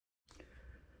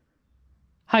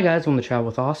Hi guys, welcome to Travel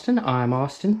with Austin. I'm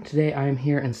Austin. Today I am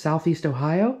here in Southeast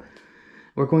Ohio.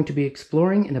 We're going to be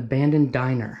exploring an abandoned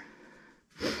diner.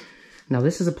 Now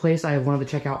this is a place I have wanted to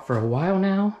check out for a while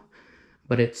now,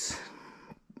 but it's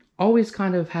always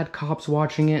kind of had cops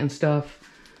watching it and stuff.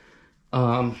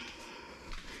 Even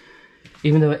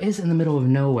though it is in the middle of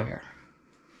nowhere.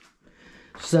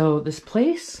 So this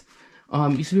place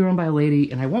used to be run by a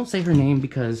lady, and I won't say her name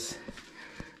because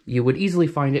you would easily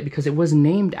find it because it was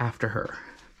named after her.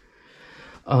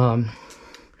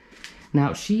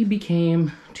 Now she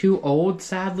became too old,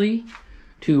 sadly,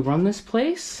 to run this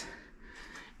place,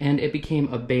 and it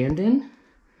became abandoned.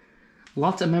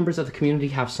 Lots of members of the community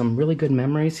have some really good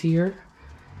memories here,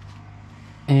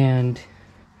 and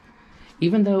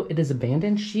even though it is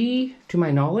abandoned, she, to my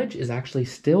knowledge, is actually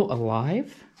still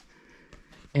alive,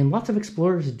 and lots of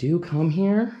explorers do come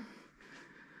here,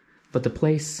 but the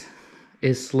place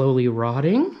is slowly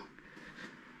rotting.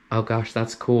 Oh gosh,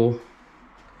 that's cool.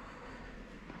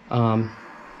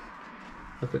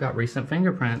 Look, we got recent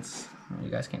fingerprints. Oh,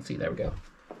 you guys can't see, there we go.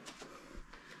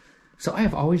 So I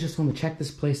have always just wanted to check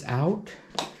this place out.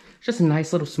 It's just a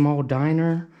nice little small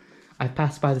diner. I've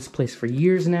passed by this place for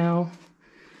years now.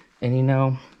 And you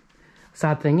know,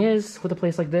 sad thing is, with a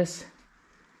place like this,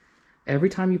 every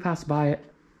time you pass by it,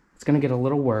 it's gonna get a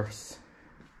little worse.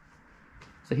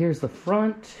 So here's the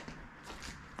front.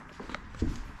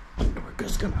 We're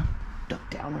just gonna duck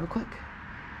down real quick.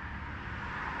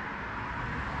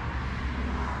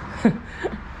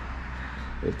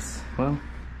 Oops, well,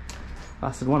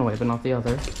 lasted one way, but not the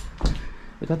other.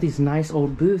 We got these nice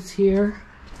old booths here.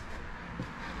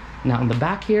 Now in the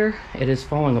back here, it is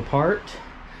falling apart.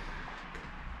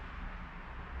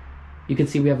 You can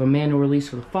see we have a manual release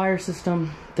for the fire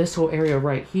system. This whole area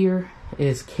right here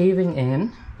is caving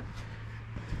in.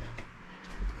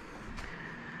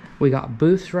 We got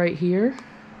booths right here.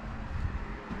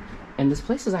 And this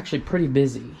place is actually pretty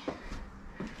busy.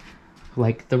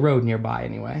 Like the road nearby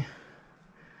anyway.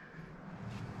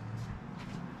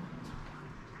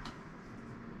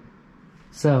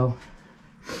 So,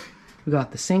 we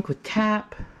got the sink with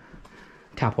tap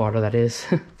water that is.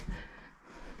 And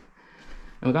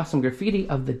we got some graffiti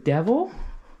of the devil.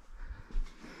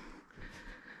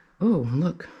 Oh,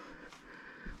 look.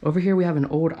 Over here we have an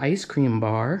old ice cream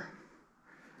bar.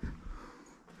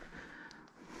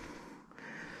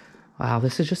 Wow,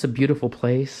 this is just a beautiful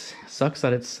place. Sucks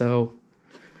that it's so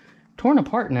torn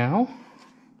apart now.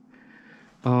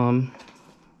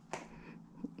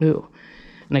 Ooh.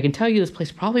 And I can tell you this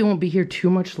place probably won't be here too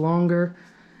much longer,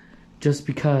 just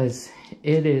because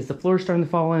the floor is starting to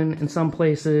fall in some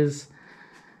places,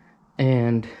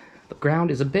 and the ground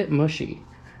is a bit mushy.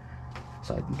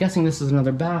 So I'm guessing this is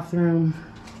another bathroom.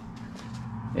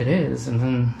 It is, and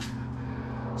then,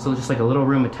 so just like a little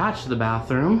room attached to the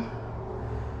bathroom.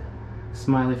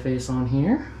 Smiley face on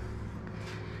here.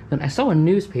 Then I saw a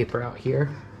newspaper out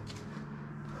here.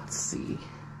 Let's see.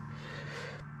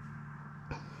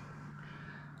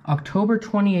 October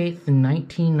 28th,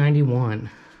 1991.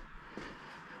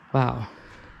 Wow.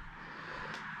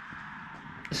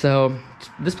 So,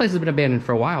 this place has been abandoned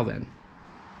for a while then.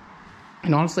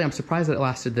 And honestly, I'm surprised that it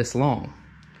lasted this long.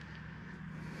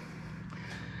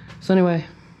 So anyway,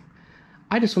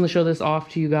 I just want to show this off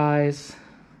to you guys.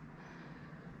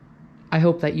 I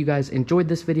hope that you guys enjoyed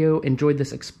this video, enjoyed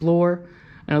this explore.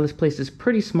 I know this place is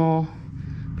pretty small,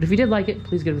 but if you did like it,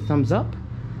 please give it a thumbs up.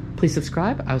 Please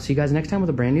subscribe. I'll see you guys next time with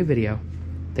a brand new video.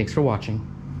 Thanks for watching.